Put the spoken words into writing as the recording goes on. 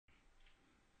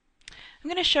I'm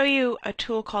going to show you a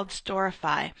tool called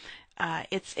Storify.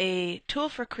 It's a tool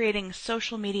for creating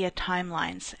social media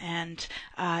timelines, and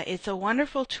it's a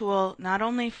wonderful tool not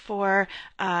only for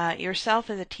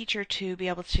yourself as a teacher to be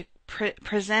able to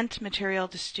present material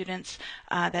to students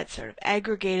that's sort of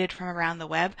aggregated from around the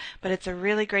web, but it's a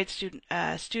really great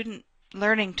student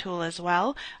learning tool as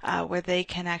well, where they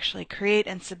can actually create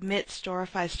and submit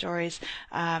Storify stories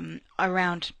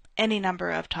around any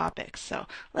number of topics. So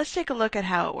let's take a look at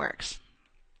how it works.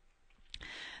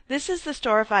 This is the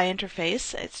Storify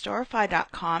interface. It's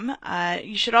storify.com.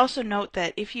 You should also note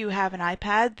that if you have an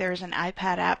iPad, there's an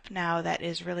iPad app now that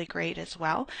is really great as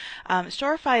well.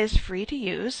 Storify is free to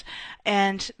use,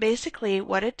 and basically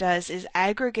what it does is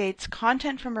aggregates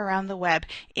content from around the web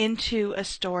into a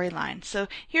storyline. So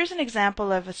here's an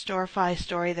example of a Storify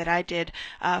story that I did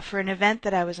for an event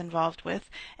that I was involved with,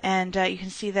 and you can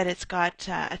see that it's got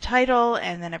a title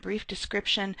and then a brief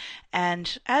description,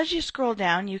 and as you scroll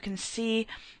down you can see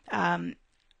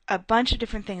a bunch of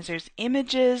different things. There's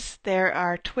images, there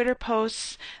are Twitter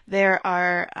posts, there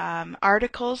are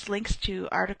articles, links to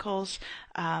articles,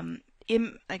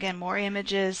 again more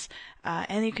images,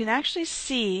 and you can actually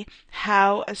see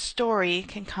how a story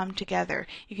can come together.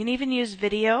 You can even use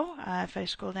video. If I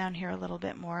scroll down here a little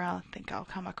bit more, I think I'll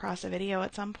come across a video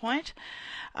at some point.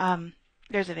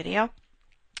 There's a video.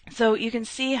 So you can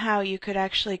see how you could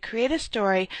actually create a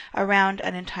story around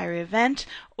an entire event,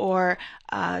 or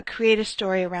create a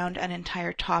story around an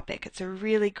entire topic. It's a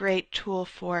really great tool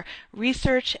for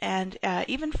research and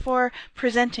even for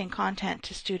presenting content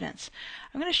to students.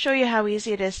 I'm going to show you how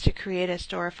easy it is to create a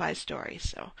Storify story.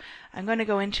 So I'm going to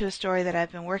go into a story that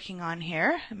I've been working on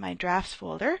here in my drafts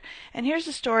folder, and here's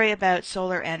a story about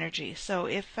solar energy. So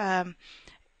if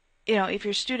if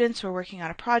your students were working on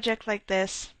a project like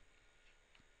this,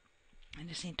 I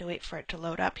just need to wait for it to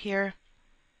load up here.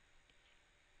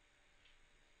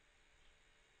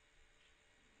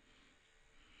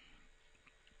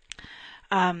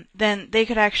 Then they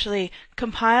could actually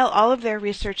compile all of their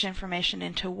research information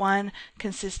into one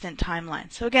consistent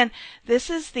timeline. So again, this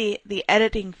is the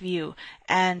editing view,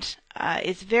 and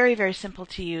it's very, very simple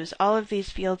to use. All of these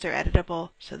fields are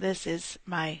editable. So this is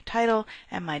my title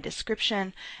and my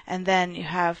description, and then you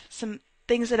have some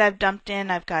things that I've dumped in.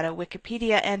 I've got a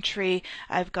Wikipedia entry.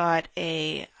 I've got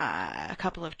a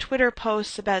couple of Twitter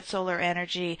posts about solar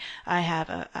energy. I have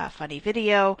a funny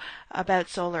video about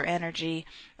solar energy.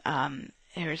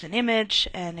 Here's an image,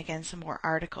 and again some more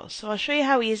articles. So I'll show you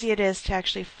how easy it is to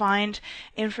actually find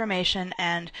information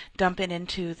and dump it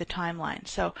into the timeline.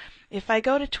 So if I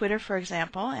go to Twitter, for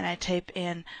example, and I type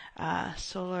in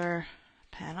solar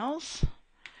panels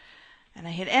and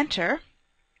I hit enter,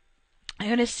 I'm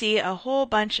going to see a whole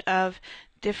bunch of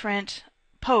different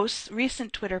posts,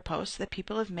 recent Twitter posts that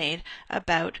people have made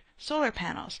about solar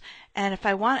panels. And if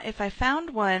I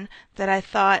found one that I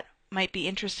thought might be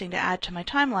interesting to add to my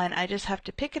timeline, I just have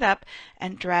to pick it up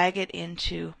and drag it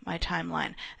into my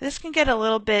timeline. This can get a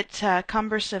little bit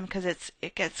cumbersome because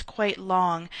it gets quite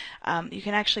long. You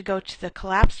can actually go to the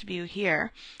collapsed view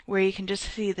here where you can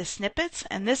just see the snippets,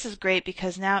 and this is great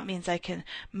because now it means I can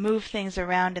move things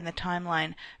around in the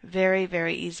timeline very,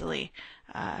 very easily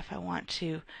if I want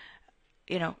to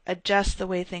adjust the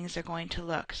way things are going to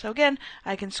look. So again,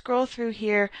 I can scroll through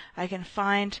here, I can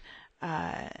find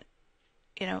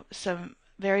some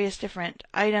various different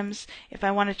items. If I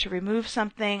wanted to remove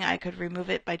something, I could remove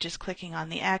it by just clicking on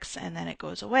the X and then it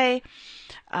goes away.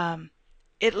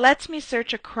 It lets me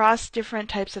search across different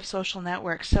types of social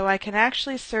networks. So I can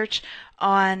actually search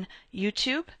on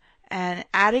YouTube, and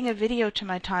adding a video to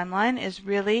my timeline is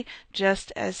really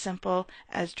just as simple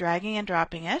as dragging and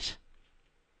dropping it.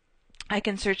 I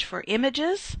can search for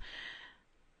images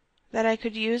that I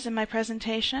could use in my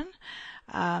presentation.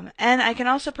 And I can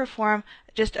also perform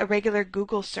just a regular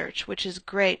Google search, which is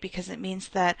great because it means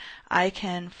that I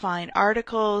can find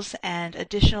articles and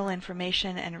additional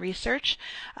information and research.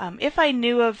 If I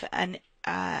knew of a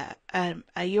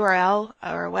URL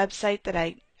or a website that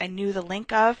I knew the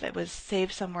link of, it was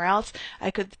saved somewhere else,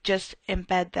 I could just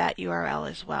embed that URL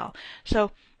as well.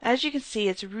 So as you can see,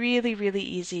 it's really, really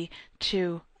easy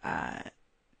to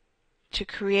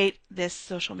create this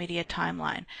social media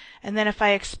timeline. And then if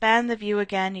I expand the view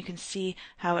again, you can see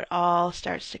how it all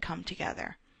starts to come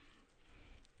together.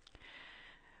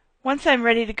 Once I'm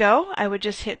ready to go, I would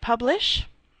just hit publish.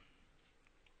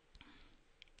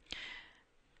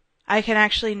 I can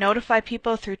actually notify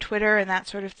people through Twitter and that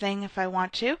sort of thing if I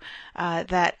want to,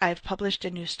 that I've published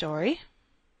a new story.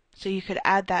 So you could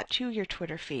add that to your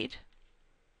Twitter feed.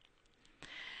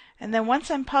 And then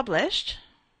once I'm published,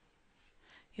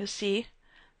 you'll see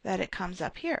that it comes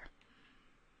up here.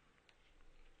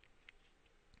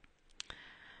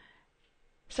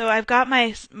 So I've got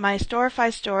my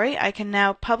Storify story. I can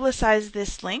now publicize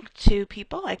this link to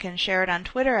people. I can share it on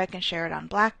Twitter. I can share it on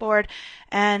Blackboard.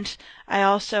 And I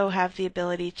also have the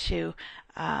ability to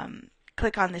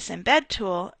click on this embed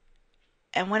tool.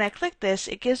 And when I click this,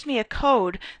 it gives me a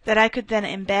code that I could then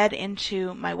embed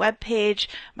into my web page,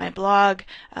 my blog,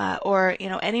 or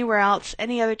anywhere else,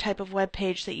 any other type of web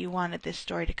page that you wanted this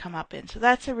story to come up in. So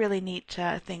that's a really neat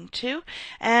thing too.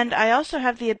 And I also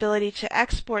have the ability to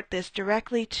export this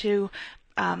directly to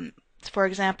for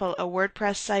example, a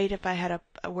WordPress site if I had a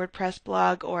WordPress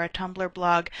blog or a Tumblr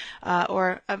blog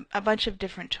or a bunch of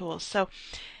different tools. So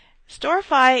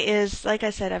Storify is, like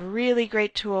I said, a really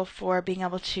great tool for being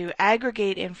able to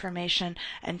aggregate information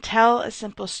and tell a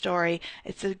simple story.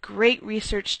 It's a great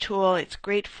research tool. It's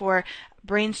great for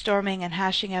brainstorming and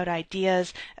hashing out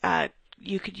ideas.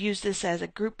 You could use this as a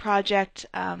group project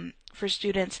for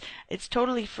students. It's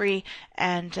totally free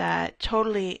and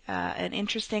totally an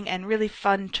interesting and really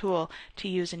fun tool to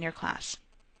use in your class.